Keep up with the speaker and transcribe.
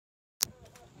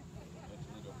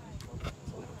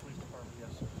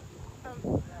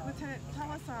Lieutenant, tell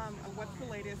us what's the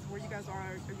latest, where you guys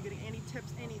are you getting any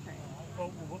tips, anything? Well,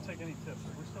 we'll take any tips.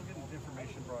 We're still getting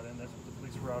information brought in. That's what the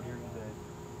police were out here today.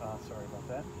 Sorry about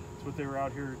that. That's what they were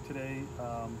out here today.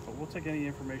 But we'll take any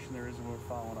information there is and we're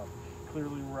following up.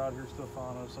 Clearly, we're out here still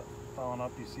following up.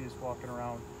 You see us walking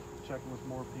around, checking with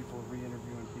more people,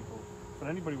 re-interviewing people. But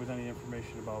anybody with any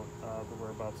information about the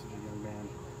whereabouts of the young man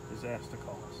is asked to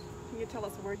call us. Can you tell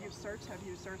us where you've searched? Have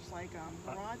you searched like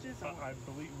garages? I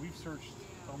believe we've searched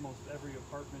almost every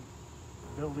apartment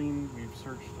building. We've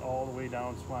searched all the way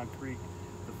down Swan Creek,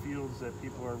 the fields that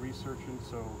people are researching.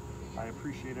 So I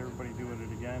appreciate everybody doing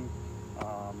it again,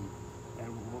 and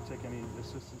we'll take any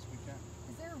assistance we can.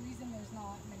 Is there a reason there's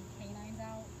not many canines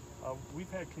out?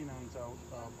 We've had canines out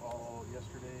all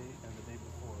yesterday and the day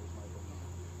before, is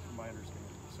my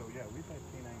understanding. So yeah, we've had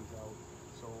canines out.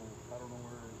 So I don't know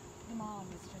where. The mom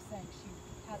was just saying she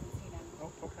hasn't seen any.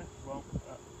 Oh, okay. Well,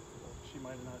 she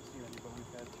might have not seen any, but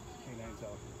we've had canines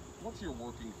out here. What's your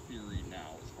working theory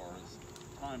now as far as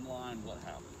timeline, what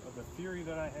happened? The theory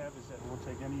that I have is that we'll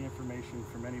take any information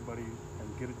from anybody and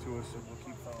get it to us, and we'll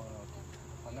keep following up.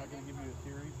 I'm not going to give you a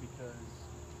theory because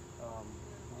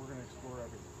we're going to explore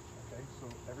everything, okay? So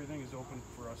everything is open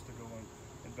for us to go and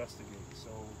investigate.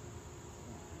 So,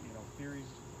 you know,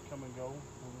 theories come and go.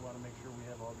 We want to make sure we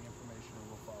have all the information and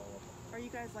we'll follow up. Are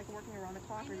you guys like working around the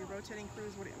clock? Are you rotating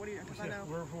crews? What are you doing? Because I know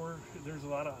there's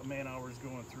a lot of man hours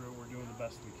going through it. We're doing the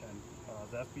best we can.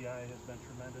 The FBI has been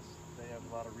tremendous. They have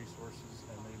a lot of resources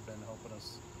and they've been helping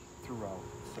us throughout.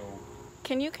 So,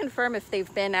 can you confirm if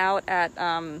they've been out at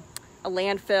a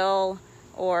landfill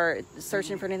or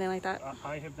searching for anything like that?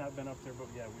 I have not been up there, but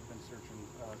yeah, we've been searching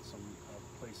some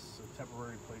place, a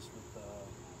temporary place with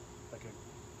like a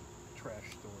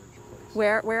trash storage place.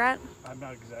 Where at? I'm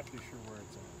not exactly sure where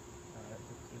it's at.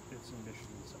 It's in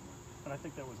Michigan somewhere. And I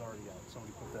think that was already out.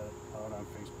 Somebody put that out on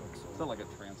Facebook. So. Is that like a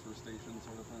transfer station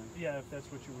sort of thing? Yeah, if that's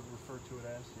what you would refer to it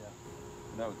as, yeah.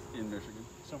 That was in Michigan?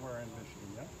 Somewhere in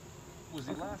Michigan, yeah. Was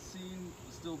he last seen,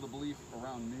 still the belief,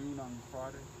 around noon on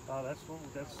Friday?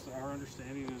 That's our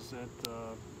understanding is that,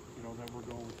 you know, that we're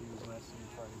going with he was last seen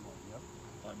Friday morning, yep.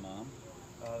 By mom?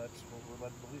 That's what we're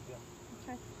led to believe, yeah.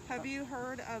 Okay. Have you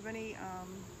heard of any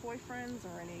boyfriends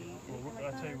or anything like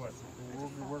that? I'll tell you what,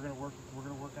 we're gonna work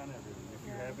on everything. If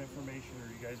you have information or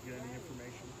you guys get any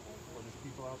information, or there's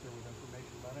people out there with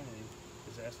information about anything,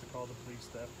 is asked to call the police,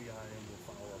 the FBI, and we'll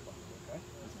follow up on it, okay?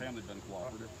 Has family been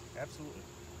cooperative? Absolutely.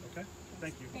 Okay?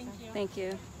 Thank you. Thank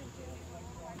you.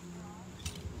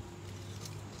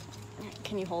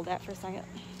 Can you hold that for a second?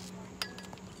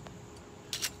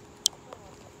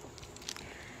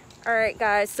 All right,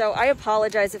 guys, so I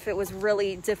apologize if it was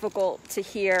really difficult to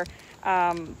hear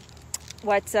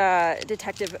what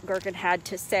Detective Gerken had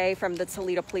to say from the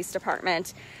Toledo Police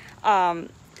Department.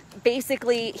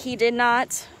 Basically, he did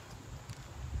not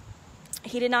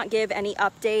give any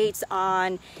updates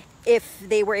on if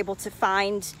they were able to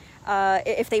find,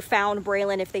 if they found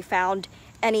Braylen, if they found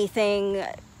anything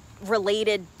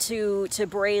related to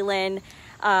Braylen,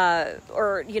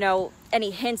 or, you know, any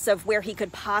hints of where he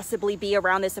could possibly be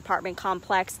around this apartment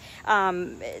complex.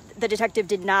 The detective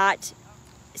did not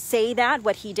say that.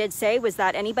 What he did say was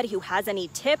that anybody who has any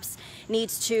tips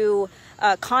needs to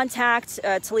contact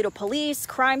Toledo Police,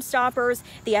 Crime Stoppers,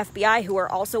 the FBI, who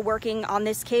are also working on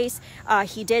this case.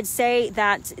 He did say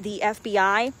that the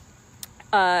FBI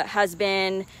has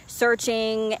been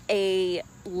searching a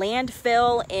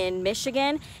landfill in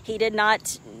Michigan. He did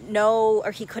not know,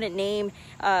 or he couldn't name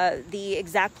the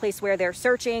exact place where they're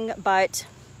searching, but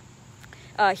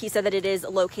he said that it is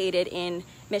located in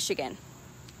Michigan.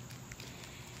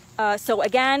 So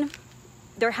again,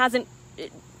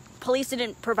 police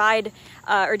didn't provide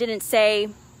or didn't say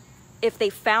if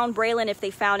they found Braylen, if they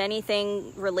found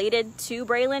anything related to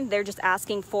Braylen. They're just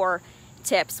asking for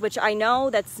tips, which I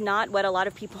know that's not what a lot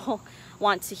of people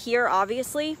want to hear,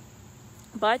 obviously,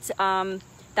 but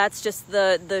that's just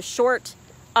the short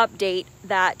update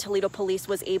that Toledo Police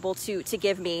was able to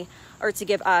give me, or to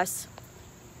give us.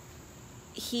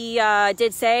 He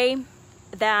did say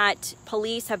that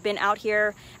police have been out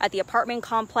here at the apartment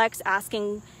complex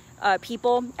asking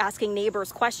asking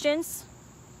neighbors questions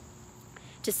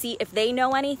to see if they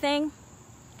know anything.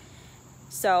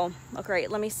 So, okay,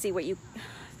 let me see if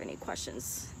any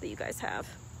questions that you guys have.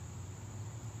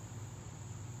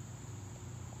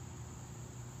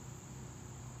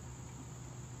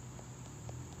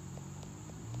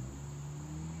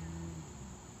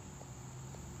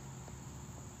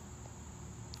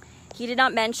 He did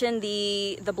not mention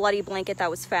the bloody blanket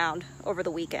that was found over the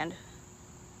weekend.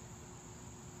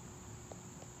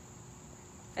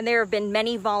 And there have been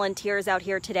many volunteers out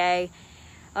here today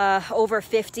over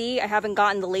 50. I haven't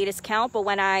gotten the latest count, but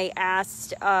when I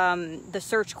asked the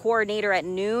search coordinator at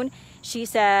noon, she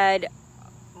said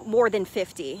more than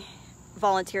 50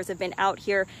 volunteers have been out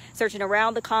here searching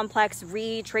around the complex,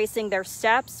 retracing their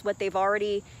steps, what they've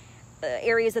already,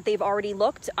 areas that they've already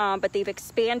looked, but they've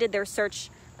expanded their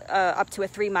search up to a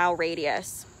 3-mile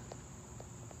radius.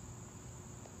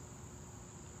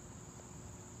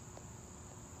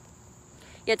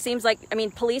 It seems like, I mean,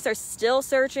 police are still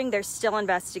searching, they're still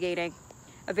investigating.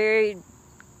 A very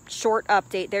short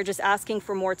update, they're just asking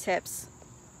for more tips.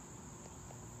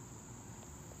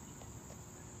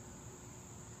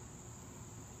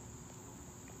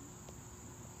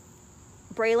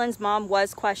 Braylen's mom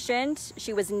was questioned.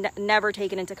 She was never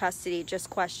taken into custody,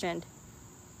 just questioned.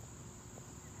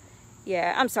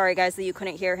 Yeah, I'm sorry guys that you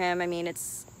couldn't hear him. I mean,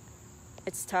 it's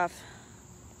tough.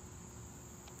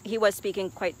 He was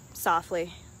speaking quite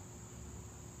softly.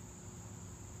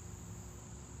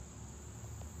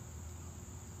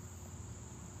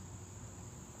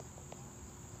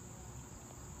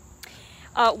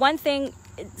 One thing,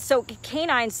 so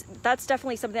canines, that's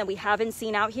definitely something that we haven't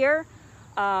seen out here.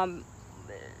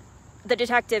 The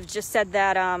detective just said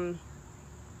that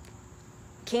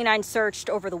canines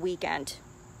searched over the weekend.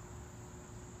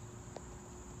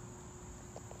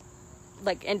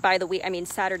 Like, and by the week, I mean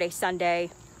Saturday, Sunday,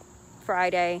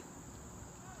 Friday.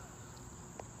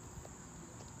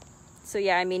 So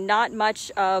yeah, I mean, not much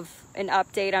of an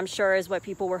update, I'm sure, is what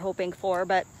people were hoping for,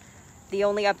 but the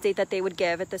only update that they would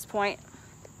give at this point,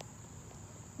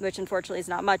 which unfortunately is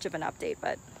not much of an update,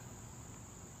 but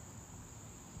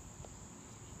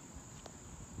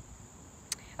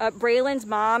Braylen's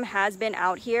mom has been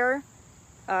out here.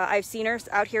 I've seen her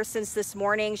out here since this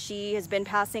morning. She has been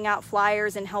passing out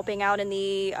flyers and helping out in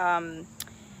the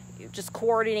just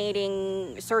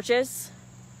coordinating searches.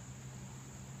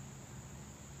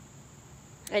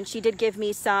 And she did give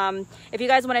me some, if you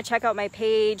guys want to check out my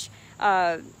page,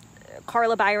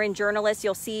 Carla Byron Journalist,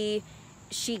 you'll see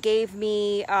she gave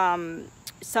me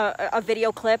a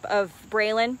video clip of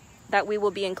Braylen that we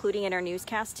will be including in our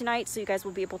newscast tonight, so you guys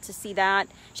will be able to see that.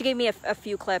 She gave me a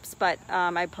few clips, but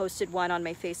I posted one on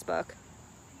my Facebook.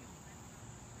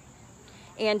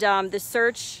 And the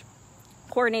search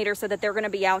coordinator said that they're going to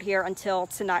be out here until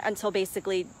tonight, until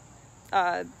basically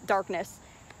darkness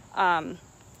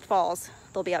falls.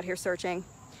 They'll be out here searching.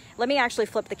 Let me actually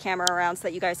flip the camera around so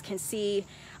that you guys can see.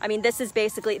 I mean, this is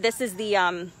basically, this is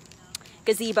the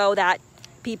gazebo that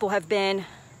people have been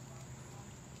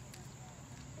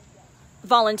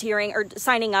volunteering or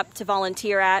signing up to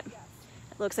volunteer at.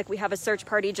 It looks like we have a search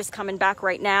party just coming back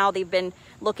right now. They've been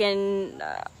looking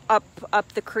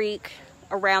up the creek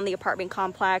around the apartment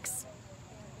complex.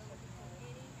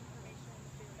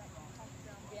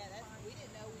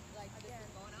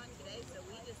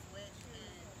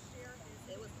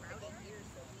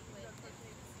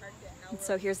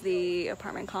 So here's the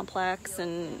apartment complex,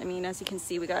 and I mean, as you can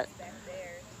see, we got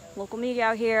local media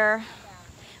out here.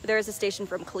 There is a station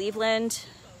from Cleveland.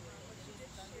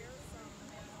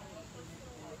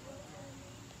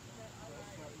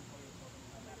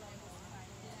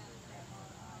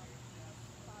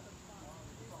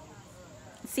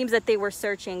 It seems that they were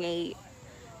searching a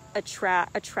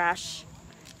trash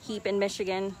heap in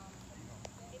Michigan.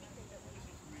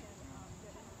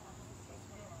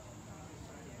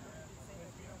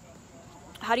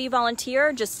 How do you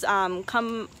volunteer? Just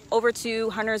come over to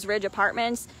Hunter's Ridge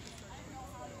Apartments,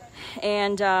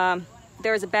 and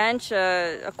there's a bench,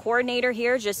 a coordinator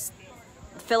here. Just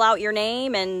fill out your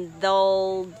name and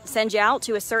they'll send you out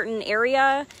to a certain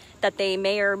area that they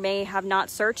may or may have not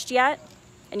searched yet,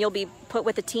 and you'll be put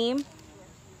with a team.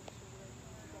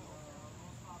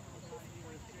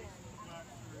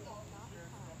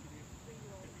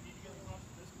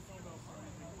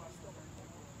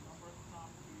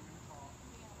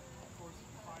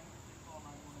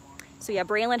 So yeah,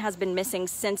 Braylen has been missing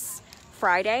since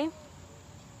Friday.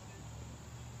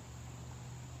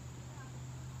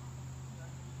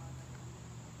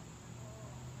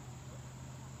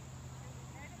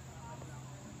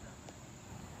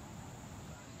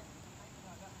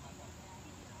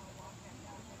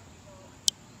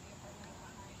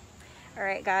 All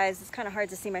right, guys, it's kind of hard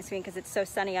to see my screen because it's so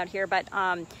sunny out here, but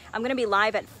I'm going to be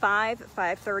live at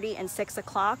 5:30, and 6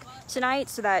 o'clock tonight,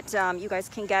 so that you guys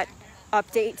can get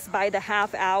updates by the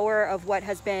half hour of what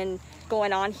has been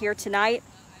going on here tonight.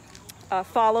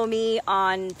 Follow me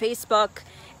on Facebook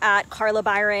at Carla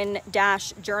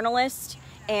Byron-Journalist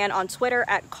and on Twitter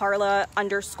at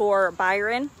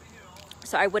Carla_Byron.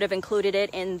 So I would have included it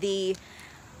in the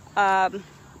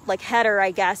like header,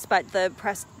 I guess, but the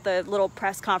little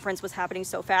press conference was happening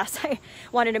so fast. I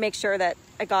wanted to make sure that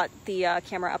I got the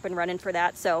camera up and running for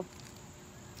that. So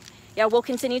yeah, we'll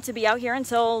continue to be out here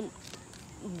until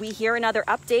we hear another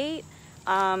update,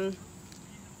 and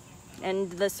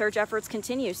the search efforts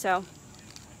continue. So, all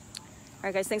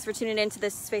right, guys, thanks for tuning in to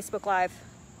this Facebook Live.